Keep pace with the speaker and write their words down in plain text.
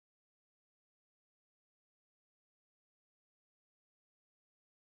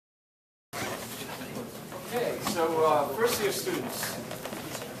Okay, so first year students,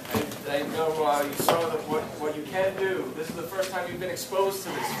 I know you saw what you can do. This is the first time you've been exposed to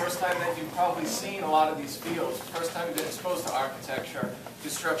this, first time that you've probably seen a lot of these fields, first time you've been exposed to architecture,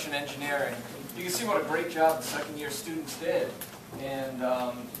 construction, engineering. You can see what a great job the second year students did. And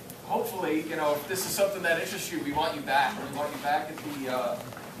hopefully, you know, if this is something that interests you, we want you back. We want you back at the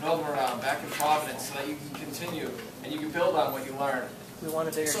Northern Rhode Island, back in Providence, so that you can continue and you can build on what you learned. We want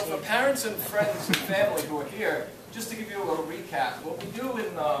a bigger So team. for parents and friends and family who are here, just to give you a little recap, what we do in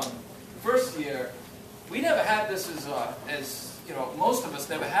first year, we never had this as you know, most of us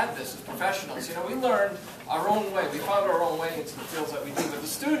never had this as professionals. You know, we learned our own way. We found our own way into the fields that we do. But the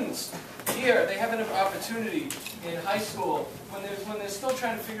students here, they have an opportunity in high school when they're still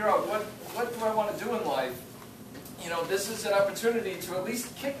trying to figure out what do I want to do in life. You know, this is an opportunity to at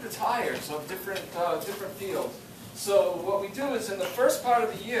least kick the tires of different fields. So what we do is in the first part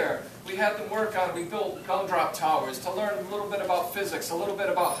of the year, we had them work on, we built gumdrop towers to learn a little bit about physics, a little bit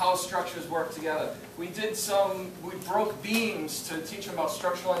about how structures work together. We broke beams to teach them about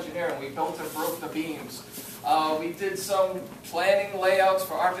structural engineering. We built and broke the beams. We did some planning layouts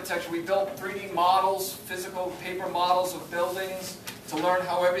for architecture. We built 3D models, physical paper models of buildings to learn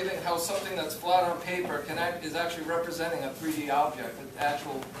how something that's flat on paper is actually representing a 3D object,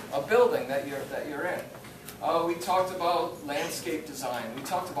 a building that you're in. We talked about landscape design. We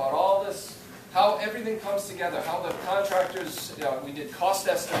talked about all this, how everything comes together, how the contractors, we did cost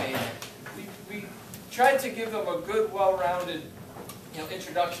estimating. We tried to give them a good, well-rounded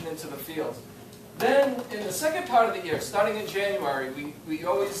introduction into the field. Then, in the second part of the year, starting in January, we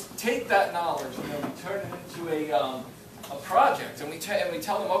always take that knowledge and then we turn it into a project. And we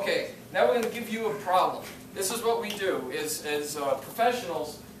tell them, okay, now we're going to give you a problem. This is what we do as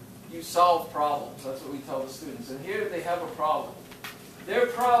professionals. You solve problems. That's what we tell the students. And here they have a problem. Their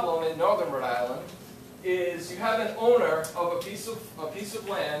problem in Northern Rhode Island is you have an owner of a piece of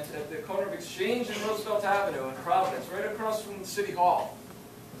land at the corner of Exchange and Roosevelt Avenue in Providence, right across from the City Hall.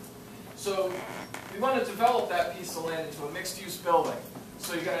 So we want to develop that piece of land into a mixed-use building.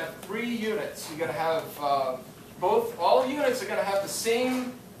 So you're going to have 3 units. You're going to have all the units are going to have the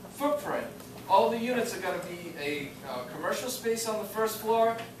same footprint. All the units are going to be a commercial space on the first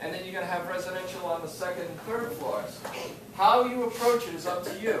floor, and then you're going to have residential on the second and third floors. How you approach it is up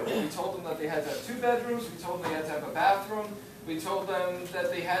to you. We told them that they had to have 2 bedrooms. We told them they had to have a bathroom. We told them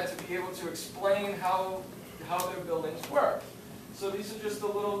that they had to be able to explain how their buildings work. So these are just a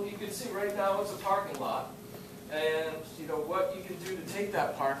little, you can see right now it's a parking lot. And what you can do to take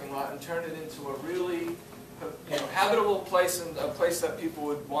that parking lot and turn it into a really habitable place and a place that people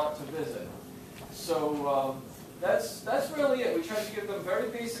would want to visit. So that's really it. We tried to give them very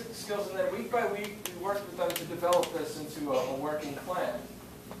basic skills, and then week by week we worked with them to develop this into a working plan.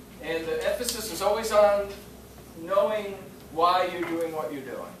 And the emphasis is always on knowing why you're doing what you're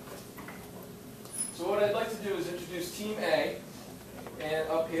doing. So what I'd like to do is introduce Team A, and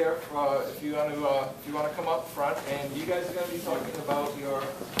up here, if you want to come up front, and you guys are going to be talking about your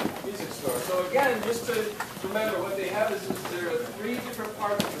music store. So again, just to remember, what they have is there are 3 different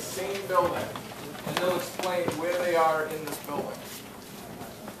parts of the same building. And they'll explain where they are in this building.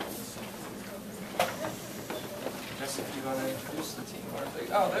 Just if you want to introduce the team, aren't they?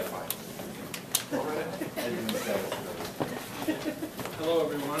 Oh, they're fine. Go right ahead. Hello,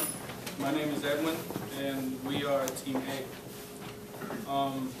 everyone. My name is Edwin, and we are Team A.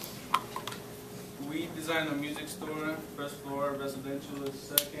 We designed a music store, first floor, residential is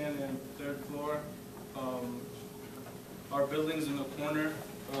second and third floor. Our building's in the corner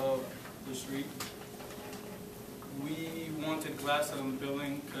of the street. We wanted glass on the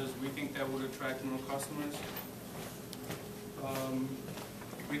building because we think that would attract more customers.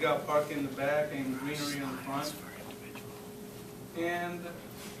 We got parking in the back and greenery in the front. And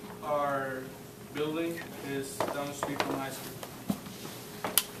our building is down the street from high school.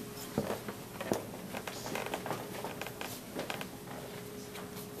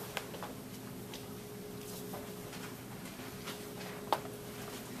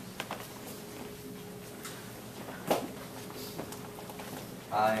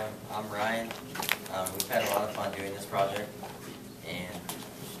 Hi, I'm Ryan. We've had a lot of fun doing this project, and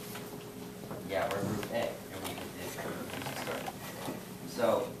yeah, we're Group A, and we did this music store.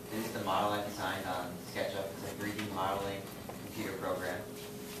 So this is the model I designed on SketchUp. It's a 3D modeling computer program.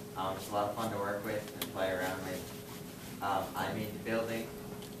 It's a lot of fun to work with and play around with. I made the building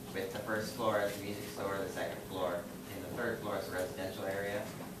with the first floor as the music store, the second floor, and the third floor as the residential area.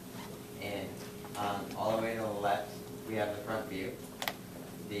 And all the way to the left, we have the front view.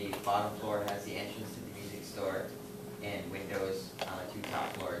 The bottom floor has the entrance to the music store and windows on the 2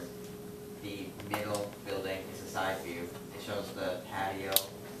 top floors. the middle building is a side view. It shows the patio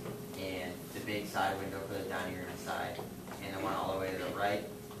and the big side window for the dining room side. And the one all the way to the right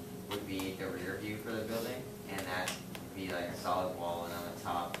would be the rear view for the building, and that would be like a solid wall, and on the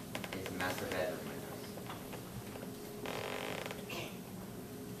top is the master bedroom windows.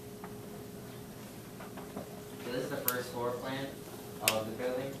 So this is the first floor plan of the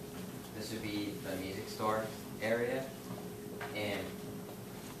building. This would be the music store area, and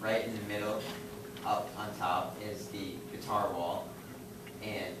right in the middle, up on top, is the guitar wall,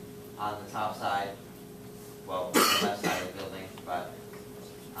 and on the top side, well, on the left side of the building, but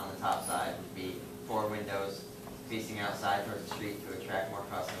on the top side would be 4 windows facing outside towards the street to attract more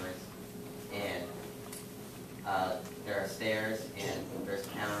customers, and there are stairs, and there's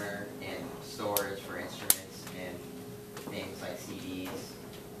counter and storage for instruments and things like CDs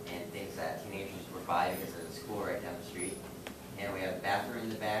and things that teenagers would buy because there's a school right down the street. And we have a bathroom in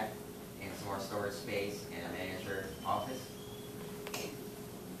the back and some more storage space and a manager office.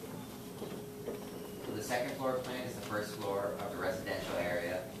 So the second floor plan is the first floor of the residential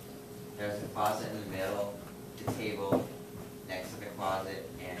area. There's a closet in the middle, the table next to the closet,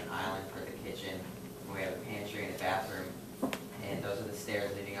 and an island for the kitchen. And we have a pantry and a bathroom, and those are the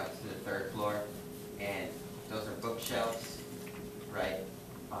stairs leading up to the third floor. And those are bookshelves right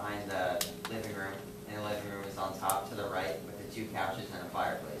behind the living room, and the living room is on top to the right with the 2 couches and a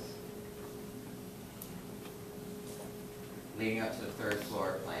fireplace. Leading up to the third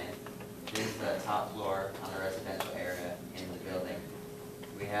floor plan, this is the top floor on the residential area in the building.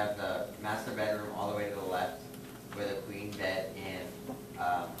 We have the master bedroom all the way to the left with a queen bed and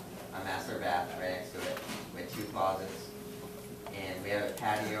a master bath right next to it with 2 closets. And we have a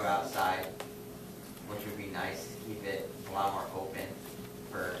patio outside, which would be nice to keep it a lot more open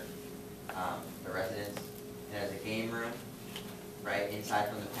for the residents. And there's a game room right inside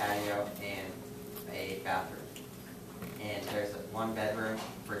from the patio and a bathroom. And there's 1 bedroom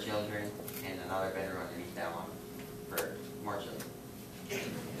for children and another bedroom underneath that one for more children.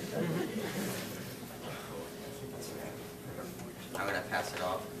 I'm going to pass it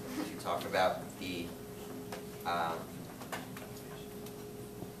off to talk about the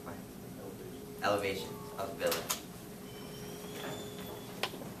elevations of the building.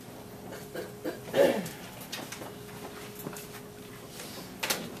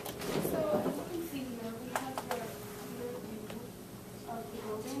 So as you can see here, we have the rear view of the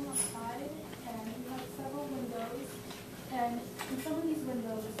building outside, and we have several windows. And in some of these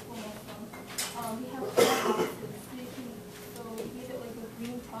windows, well, most of them, we have boxes, so we give it like a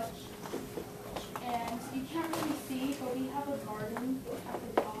green touch. And you can't really see, but we have a garden at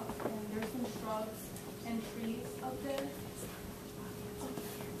the top, and there's some shrubs and trees up there.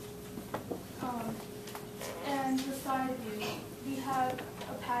 And the side view, we have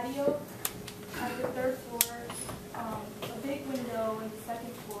a patio at the 3rd floor, a big window in the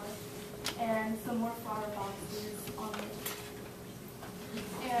 2nd floor, and some more flower boxes on it,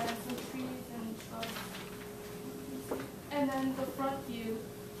 and some trees and shrubs. And then the front view,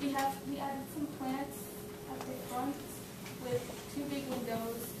 we added some plants at the front with 2 big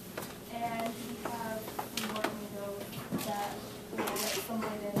windows, and we have some more windows that will let some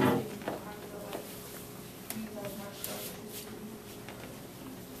light in so you don't have to like use as much electricity.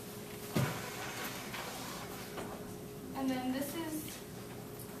 And then this is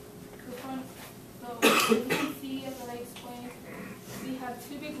the front. So as you can see, as I explained, we have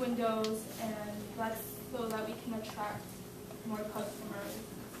 2 big windows, and that's so that we can attract more customers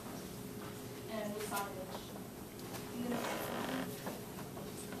and the signage. And then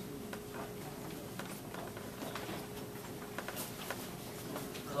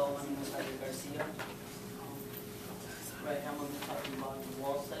Hello, my name is Javier Garcia. Right now I'm going to be talking about the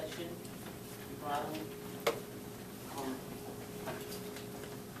wall section, the bottom.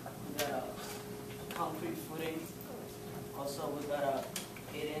 We got a concrete footing. Also, we got a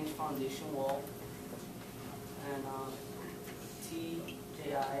 8-inch foundation wall and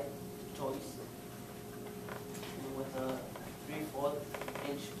TJI joist, and with a 3/4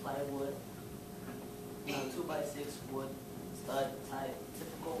 inch plywood and a 2x6 wood stud type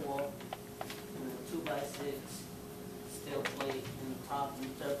typical wall, and a 2x6 steel plate in the top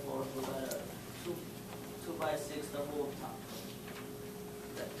and 3rd floor. We got a 2x6 double top.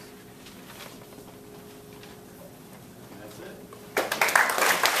 That's it.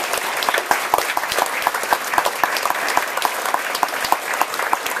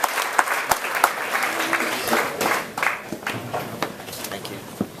 Thank you.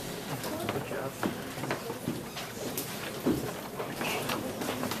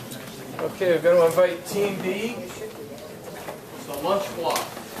 Okay, we're going to invite Team B. So lunch block.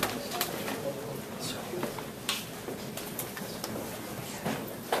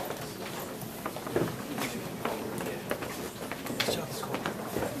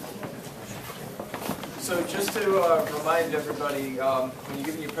 So just to remind everybody, when you're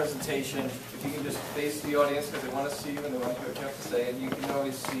giving your presentation, if you can just face the audience because they want to see you and they want to hear what you have to say, and you can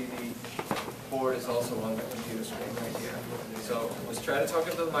always see the board is also on the computer screen right here. So just try to talk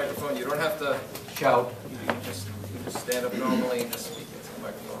into the microphone. You don't have to shout. You can just stand up normally and just speak into the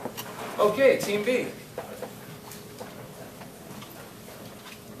microphone. Okay, Team B.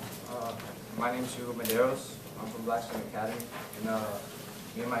 My name is Hugo Medeiros. I'm from Blackstone Academy, and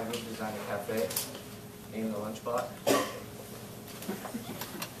me and my group designed a cafe named the Lunch Block. In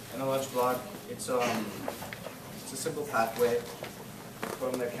the Lunch Block, it's a simple pathway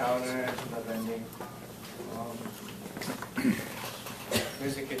from the counter to the vending.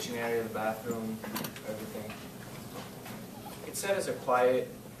 Here's the kitchen area, the bathroom, everything. It's set as a quiet,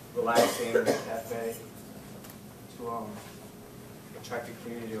 relaxing cafe to attract the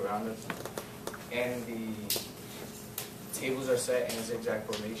community around us. And the tables are set in a zigzag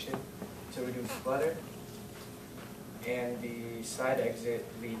formation to reduce clutter. And the side exit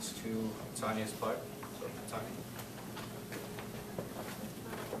leads to Tanya's part. So, Tanya.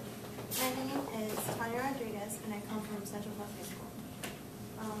 My name is Tanya Rodriguez, and I come from Central Coast High School.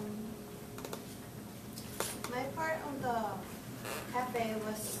 My part of the cafe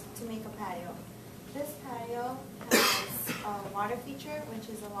was to make a patio. This patio has a water feature, which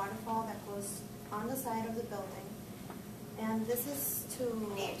is a waterfall that goes on the side of the building. And this is to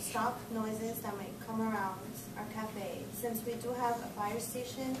stop noises that might come around our cafe, since we do have a fire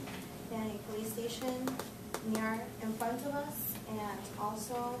station and a police station near in front of us, and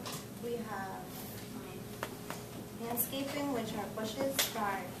also we have landscaping, which are bushes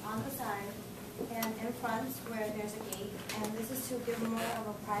that are on the side and in front where there's a gate, and this is to give more of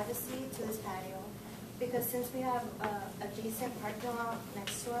a privacy to this patio, because since we have a adjacent parking lot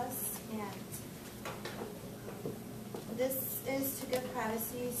next to us, and this is to give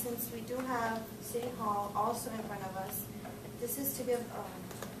privacy since we do have City Hall also in front of us. This is to give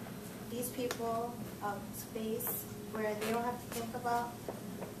these people a space where they don't have to think about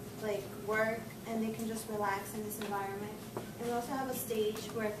like work, and they can just relax in this environment. And we also have a stage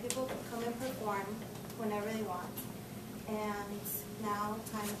where people can come and perform whenever they want. And now,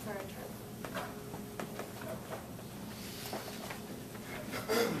 time for a trip.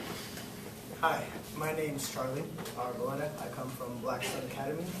 Hi, my name's Charlie Arboleda. I come from Blackstone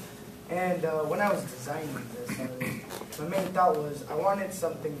Academy. And when I was designing this, my main thought was I wanted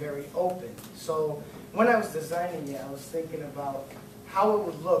something very open. So when I was designing it, I was thinking about how it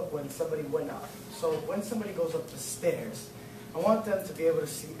would look when somebody went up. So when somebody goes up the stairs, I want them to be able to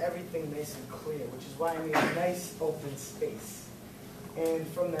see everything nice and clear, which is why I made a nice open space. And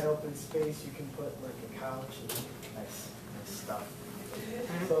from that open space, you can put like a couch and nice stuff.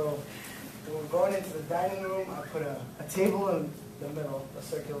 So when we're going into the dining room, I put a table in the middle, a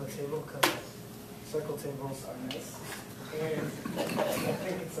circular table, because circle tables are nice. And I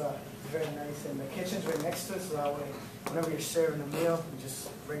think it's very nice. And the kitchen's right next to it, so that way, whenever you're serving a meal, you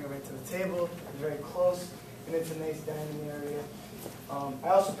just bring it right to the table. It's very close, and it's a nice dining area. I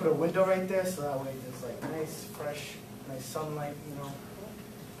also put a window right there, so that way there's like nice, fresh, nice sunlight, you know.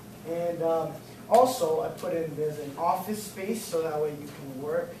 And also, I put in, there's an office space, so that way you can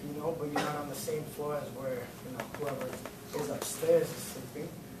work, you know, but you're not on the same floor as where, you know, whoever is upstairs is sleeping.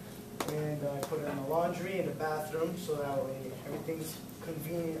 And I put in the laundry and the bathroom, so that way everything's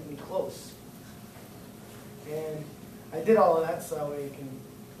conveniently close. And I did all of that so that way it can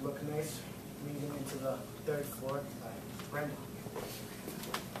look nice leading into the third floor by Brenda.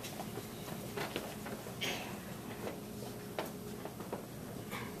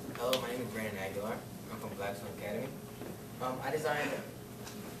 Hello, my name is Brandon Aguilar. I'm from Blackstone Academy. I designed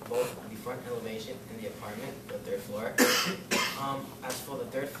both the front elevation and the apartment for the third floor. As for the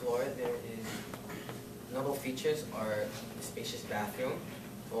third floor, there is notable features are the spacious bathroom,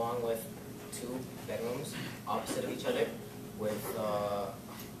 along with 2 bedrooms opposite of each other, with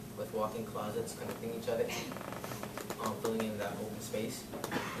walk-in closets connecting each other, filling in that open space.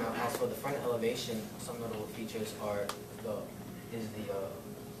 Now, as for the front elevation, some notable features are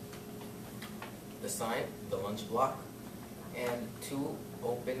the sign, the lunch block, and 2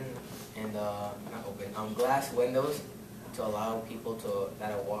 open and glass windows to allow people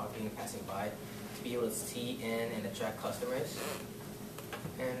that are walking, passing by, to be able to see in and attract customers.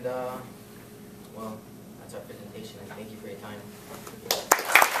 And well, that's our presentation, and thank you for your time.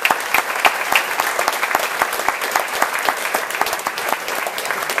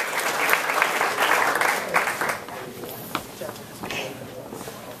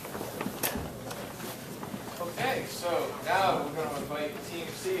 Okay, so now we're going to invite Team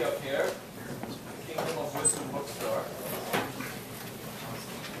C up here, Kingdom of Wisdom Bookstore.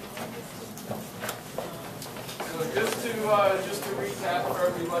 just to recap for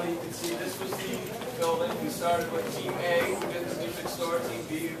everybody, you can see this was the building. We started with Team A, who did the music store, Team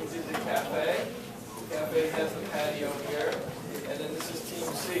B, who did the cafe. The cafe has the patio here. And then this is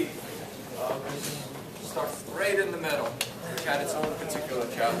Team C, which starts right in the middle, which had its own particular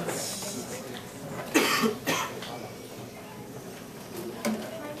challenge. My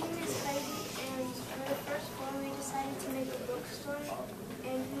name is Heidi, and for the first floor we decided to make a bookstore,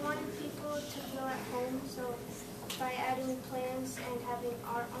 and we wanted people to feel at home, so by adding plants and having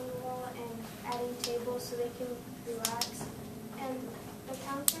art on the wall and adding tables so they can relax. And the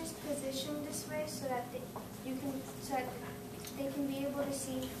counters positioned this way so that they can be able to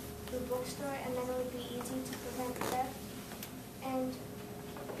see the bookstore, and then it would be easy to prevent theft. And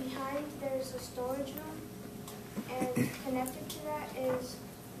behind there's a storage room, and connected to that is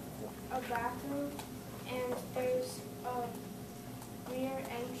a bathroom, and there's a rear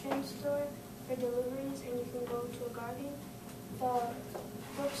entrance door for deliveries, and you can go to a garden. The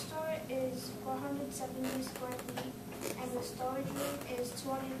bookstore is 470 square feet, and the storage room is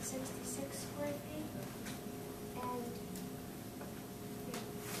 266 square feet. And yeah,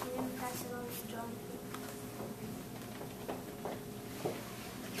 I'm going to pass it on to John.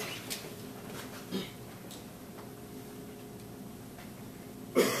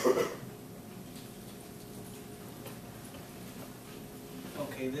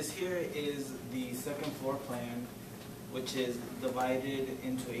 Okay, this here is the second floor plan, which is divided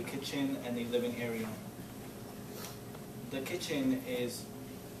into a kitchen and a living area. The kitchen is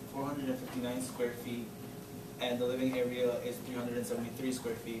 459 square feet, and the living area is 373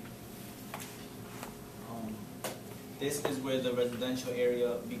 square feet. This is where the residential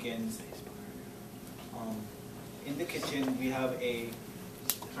area begins. In the kitchen, we have a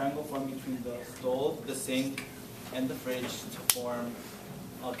triangle formed between the stove, the sink, and the fridge to form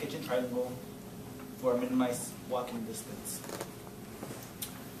a kitchen triangle for a minimized walking distance.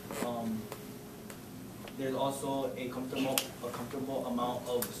 There's also a comfortable amount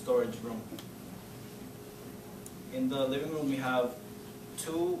of storage room. In the living room, we have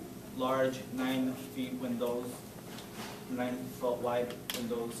two large 9 feet windows, 9 foot wide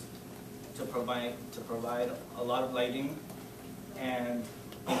windows to provide a lot of lighting and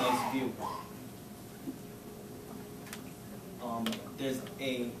a nice view. There's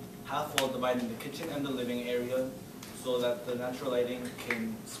a half wall dividing the kitchen and the living area so that the natural lighting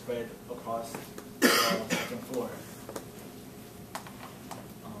can spread across the second floor.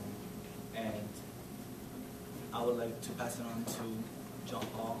 And I would like to pass it on to John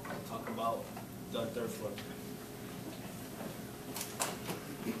Paul to talk about the third floor.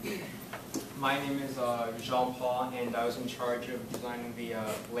 My name is Jean-Paul, and I was in charge of designing the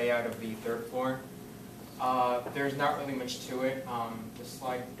layout of the third floor. There's not really much to it. The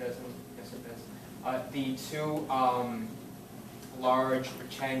slide doesn't, yes it does. The two large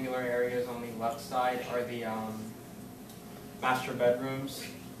rectangular areas on the left side are the master bedrooms.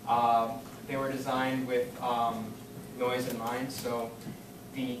 They were designed with noise in mind, so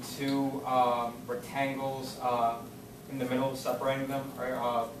the two rectangles in the middle separating them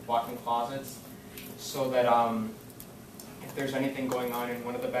are walk-in closets, so that if there's anything going on in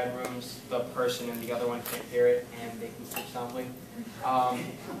one of the bedrooms, the person in the other one can't hear it and they can sleep soundly.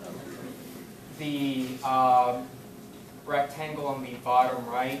 The rectangle on the bottom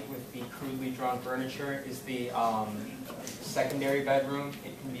right with the crudely drawn furniture is the secondary bedroom.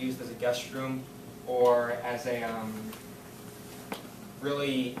 It can be used as a guest room or as a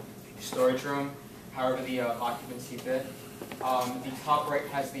really storage room, however the occupancy fit. The top right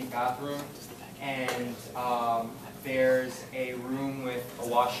has the bathroom, and there's a room with a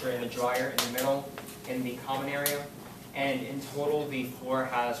washer and a dryer in the middle in the common area. And in total, the floor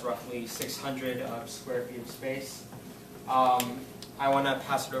has roughly 600 square feet of space. I want to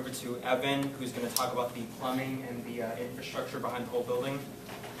pass it over to Evan, who's going to talk about the plumbing and the infrastructure behind the whole building.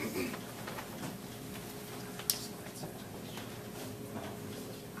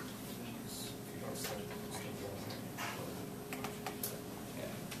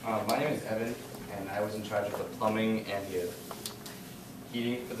 My name is Evan, and I was in charge of the plumbing and the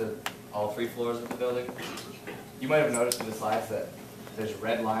heating for all 3 floors of the building. You might have noticed in the slides that there's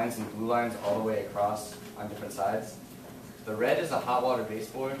red lines and blue lines all the way across on different sides. The red is a hot water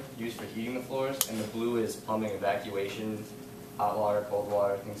baseboard used for heating the floors, and the blue is plumbing, evacuation, hot water, cold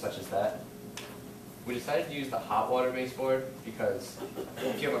water, things such as that. We decided to use the hot water baseboard because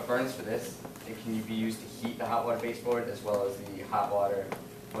if you have a furnace for this, it can be used to heat the hot water baseboard as well as the hot water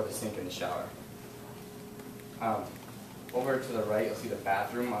for the sink and the shower. Over to the right, you'll see the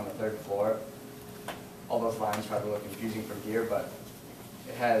bathroom on the 3rd floor. All those lines probably look confusing from here, but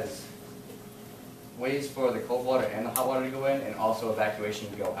it has ways for the cold water and the hot water to go in, and also evacuation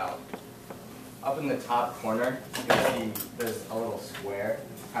to go out. Up in the top corner, you can see there's a little square.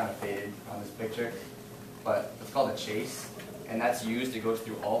 It's kind of faded on this picture, but it's called a chase, and that's used. It goes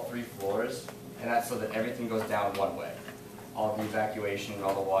through all 3 floors, and that's so that everything goes down one way. All the evacuation and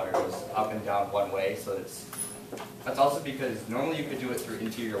all the water goes up and down one way, so that's also because normally you could do it through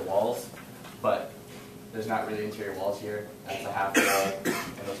interior walls, but there's not really interior walls here. That's a half wall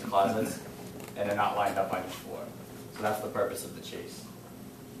and those closets, and they're not lined up on each floor. So that's the purpose of the chase.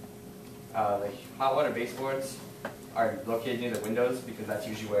 The hot water baseboards are located near the windows because that's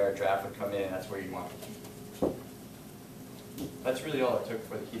usually where a draft would come in, and that's where you want it. That's really all it took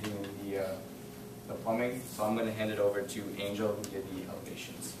for the heating and the plumbing. So I'm going to hand it over to Angel who did the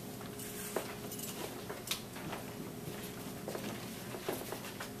elevations.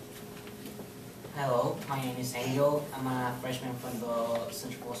 Hello, my name is Angel. I'm a freshman from the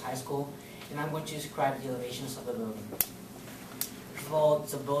Central Falls High School, and I'm going to describe the elevations of the building. First of all,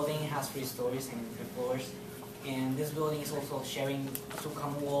 the building has 3 stories and 3 floors, and this building is also sharing 2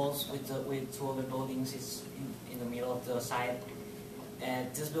 common walls with 2 other buildings. It's in the middle of the side.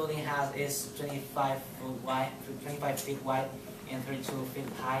 This building is 25 feet wide and 32 feet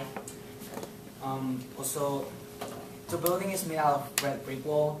high. Also, the building is made out of red brick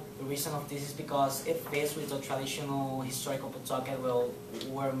wall. The reason of this is because it fits with the traditional historical Pawtucket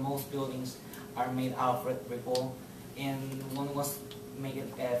where most buildings are made out of red brick wall, and one wants to make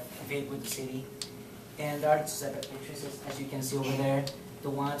it fit with the city. And there are 2 separate pictures, as you can see over there. The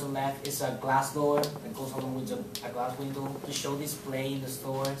one on the left is a glass door that goes along with a glass window to show display in the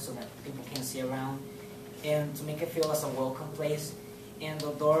store so that people can see around and to make it feel as a welcome place. And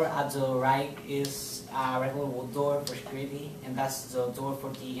the door at the right is a regular wood door for security, and that's the door for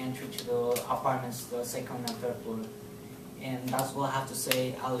the entry to the apartments, the 2nd and 3rd floor. And that's all I have to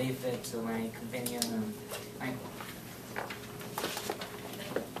say. I'll leave it to my companion and Michael.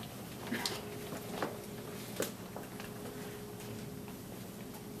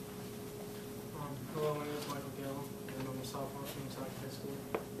 Hello, my name is Michael Gill, and I'm a sophomore from Pawtucket High School,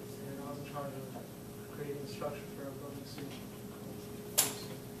 and I was in charge of creating the structure for our building suit.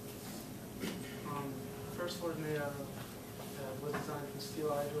 The first floor is made out of was designed from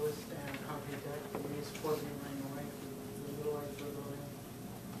steel I-joist and concrete deck. We used 4 beam ring length, the middle length of the building,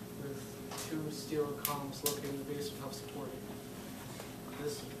 with 2 steel columns located in the base to help support it.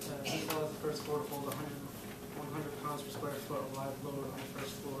 This allows the first floor to hold 100 pounds per square foot of live load on the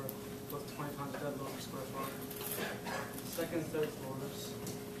first floor, with 20 pounds dead load per square foot. The 2nd and 3rd floors.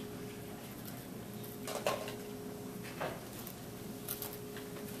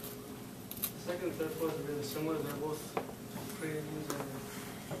 The 2nd and 3rd floors are really similar. They're both created using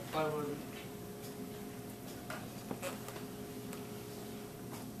plywood.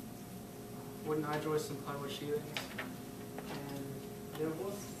 Wooden I-joists and plywood sheathings. And they're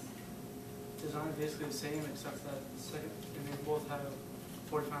both designed basically the same, except that they both have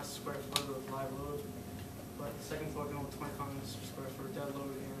 40 pounds per square foot of live load, but the 2nd floor can hold 20 pounds per square foot of dead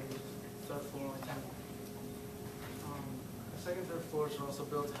load, and the 3rd floor only 10. The 2nd and 3rd floors are also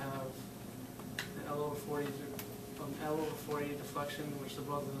built to have an L over 40 deflection, which is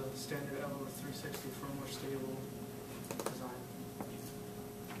above the standard L over 360 for a more stable design.